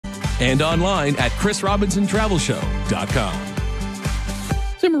and online at chrisrobinsontravelshow.com.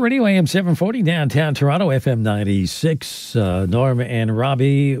 Zimmer Radio, AM 740, downtown Toronto, FM 96. Norm and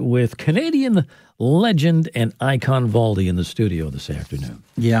Robbie with Canadian legend and icon Valdy in the studio this afternoon.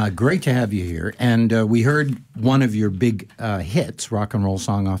 Yeah, great to have you here. And we heard one of your big hits, rock and roll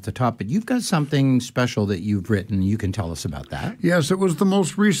song off the top, but you've got something special that you've written. You can tell us about that. Yes, it was the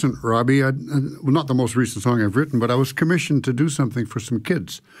most recent, Robbie. Well, not the most recent song I've written, but I was commissioned to do something for some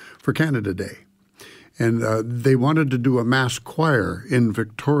kids for Canada Day. And they wanted to do a mass choir in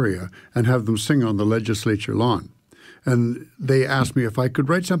Victoria and have them sing on the legislature lawn. And they asked me if I could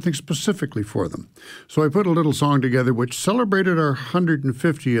write something specifically for them. So I put a little song together which celebrated our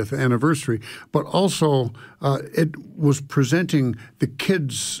 150th anniversary, but also it was presenting the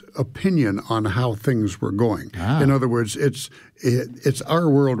kids' opinion on how things were going. In other words, it's our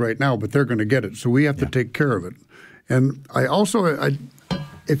world right now, but they're going to get it. So we have to take care of it. And I also,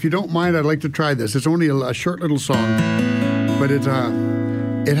 if you don't mind, I'd like to try this. It's only a short little song, but it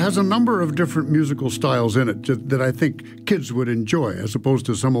has a number of different musical styles in it that I think kids would enjoy, as opposed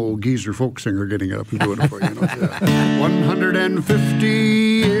to some old geezer folk singer getting up and doing it for you. 150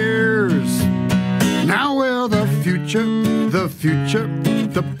 years. Now we're the future,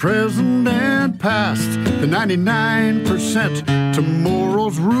 the present and past. The 99%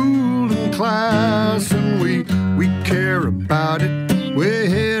 tomorrow's ruling class, and we care about it. We're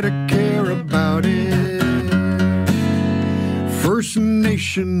here to care about it. First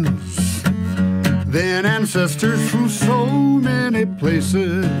Nations, then ancestors from so many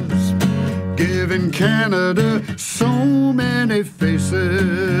places, giving Canada so many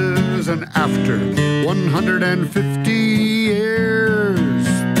faces. And after 150 years,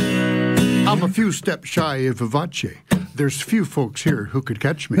 I'm a few steps shy of Vivace. There's few folks here who could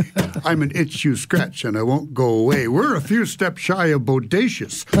catch me. I'm an itch you scratch and I won't go away. We're a few steps shy of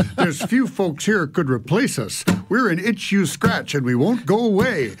bodacious. There's few folks here could replace us. We're an itch you scratch and we won't go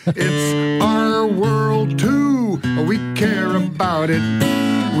away. It's our world too. We care about it.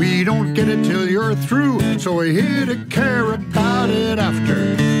 We don't get it till you're through. So we're here to care about it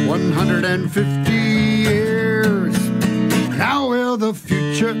after 150 years. Now we're the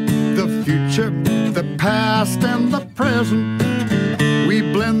future, the past and the present. We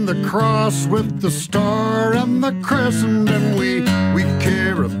blend the cross with the star and the crescent, and we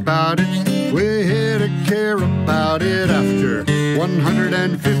care about it. We're here to care about it after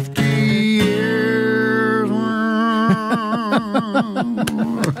 150 years.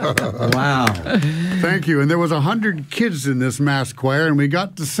 Wow. Thank you. And there was 100 kids in this mass choir, and we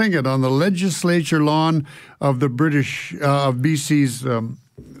got to sing it on the legislature lawn of the BC's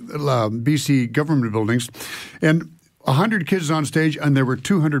BC government buildings. And 100 kids on stage, and there were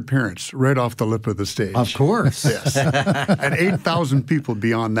 200 parents right off the lip of the stage. Of course. Yes. And 8,000 people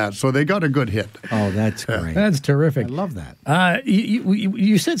beyond that. So they got a good hit. Oh, that's great. That's terrific. I love that.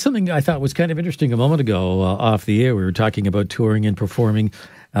 You said something I thought was kind of interesting a moment ago off the air. We were talking about touring and performing,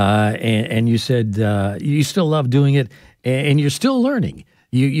 and you said you still love doing it, and you're still learning.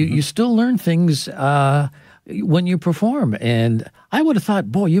 You still learn things when you perform, and I would have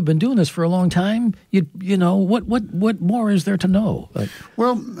thought, boy, you've been doing this for a long time. You know what more is there to know?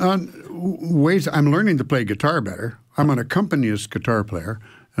 Well, ways I'm learning to play guitar better. I'm an accompanist guitar player,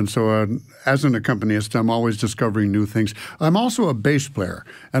 and so as an accompanist, I'm always discovering new things. I'm also a bass player,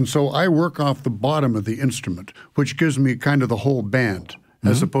 and so I work off the bottom of the instrument, which gives me kind of the whole band,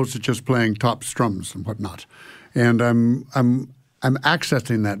 as opposed to just playing top strums and whatnot. And I'm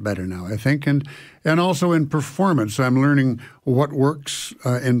accessing that better now, I think, and also in performance, I'm learning what works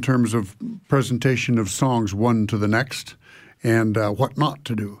in terms of presentation of songs one to the next, and what not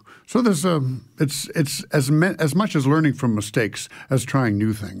to do. So there's it's as much as learning from mistakes as trying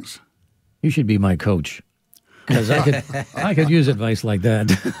new things. You should be my coach, because I could use advice like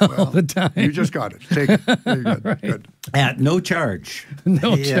that all the time. You just got it. Take it. Good. Right. Good. At no charge.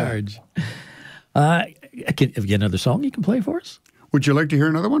 No charge. Have you got another song you can play for us? Would you like to hear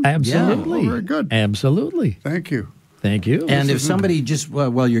another one? Absolutely. Yeah. Oh, very good. Absolutely. Thank you. Thank you. And if somebody just,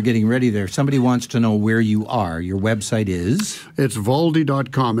 while you're getting ready there, somebody wants to know where you are, your website is? It's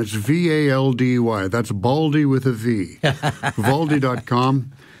Valdy.com. It's Valdy. That's Baldy with a V.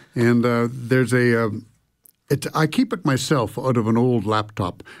 Valdy.com. And there's I keep it myself out of an old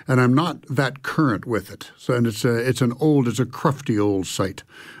laptop, and I'm not that current with it. So, and it's a crufty old site,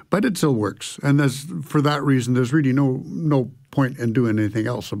 but it still works. And for that reason, there's really no point in doing anything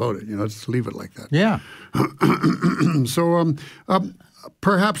else about it. Just leave it like that. Yeah. So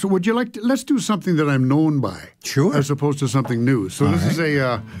perhaps would you like to, let's do something that I'm known by. Sure. As opposed to something new. So this is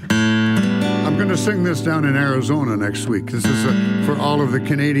I'm going to sing this down in Arizona next week. This is for all of the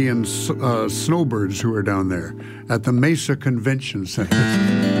Canadian snowbirds who are down there at the Mesa Convention Center.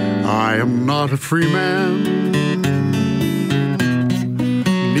 I am not a free man,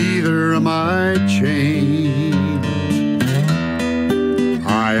 neither am I chained.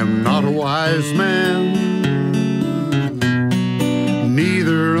 I am not a wise man,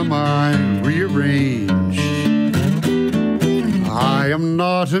 neither am I rearranged. I am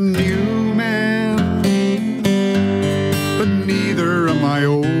not a new man, but neither am I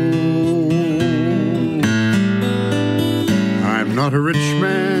old. I'm not a rich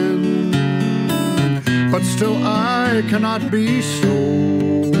man, but still I cannot be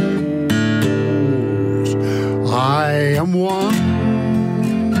sold. I am one,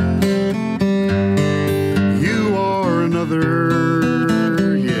 you are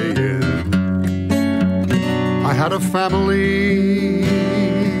another, yeah, yeah. I had a family,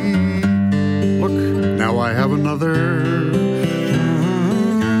 look, now I have another.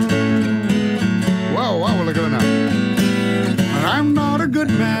 Wow, wow, look at that now. And I'm not a good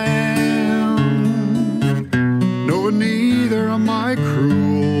man, no, neither am I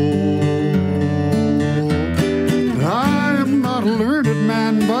cruel. I am not a learned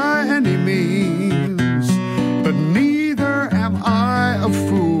man by any means, but neither am I a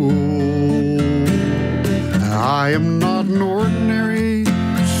fool. I am not an ordinary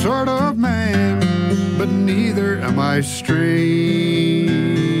sort of man, but neither am I strange.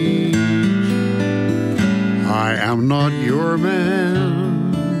 I am not your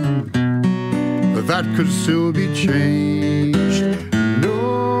man, but that could still be changed.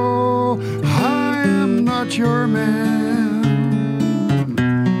 No, I am not your man,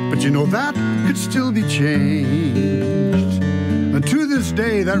 but you know that could still be changed. And to this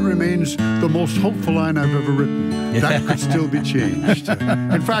day, that remains the most hopeful line I've ever written. That could still be changed.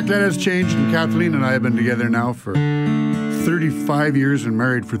 In fact, that has changed, and Kathleen and I have been together now for 35 years and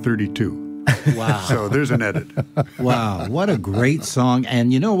married for 32. Wow. So there's an edit. Wow, what a great song.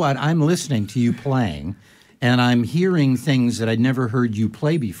 And you know what? I'm listening to you playing, and I'm hearing things that I'd never heard you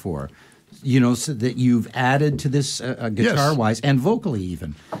play before. You know, so that you've added to this guitar-wise and vocally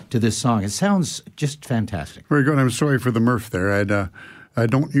even to this song. It sounds just fantastic. Very good. I'm sorry for the Murph there. I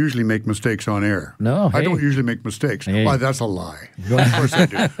don't usually make mistakes on air. No, I hey. don't usually make mistakes. Hey. Why, that's a lie. Of course I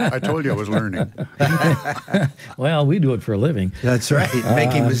do. I told you I was learning. Well, we do it for a living. That's right.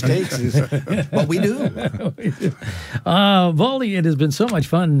 Making mistakes is what we do. Valdy, it has been so much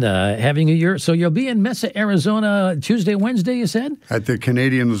fun having you here. So you'll be in Mesa, Arizona, Tuesday, Wednesday, you said? At the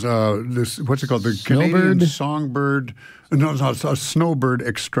Canadians, what's it called? The Snowbird? Canadian Songbird. No, it's a Snowbird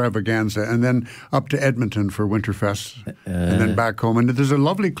Extravaganza, and then up to Edmonton for Winterfest, and then back home. And there's a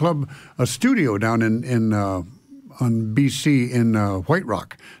lovely club, a studio down on BC in White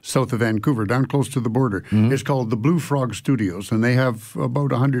Rock, south of Vancouver, down close to the border. Mm-hmm. It's called the Blue Frog Studios, and they have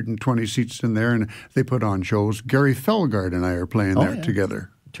about 120 seats in there, and they put on shows. Gary Felgard and I are playing there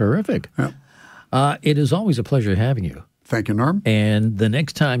together. Terrific. Yeah. It is always a pleasure having you. Thank you, Norm. And the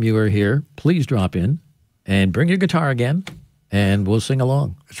next time you are here, please drop in and bring your guitar again, and we'll sing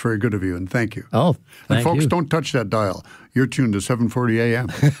along. It's very good of you, and thank you. Oh, thank and folks, you. don't touch that dial. You're tuned to 740 a.m.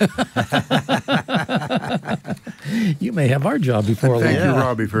 You may have our job before long. Thank you,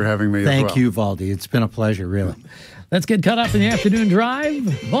 Robbie, for having me as well. Thank you, Valdy. It's been a pleasure, really. Let's get caught up in the afternoon drive.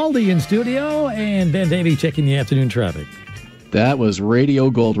 Valdy in studio, and Ben Davey checking the afternoon traffic. That was radio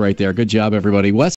gold right there. Good job, everybody. West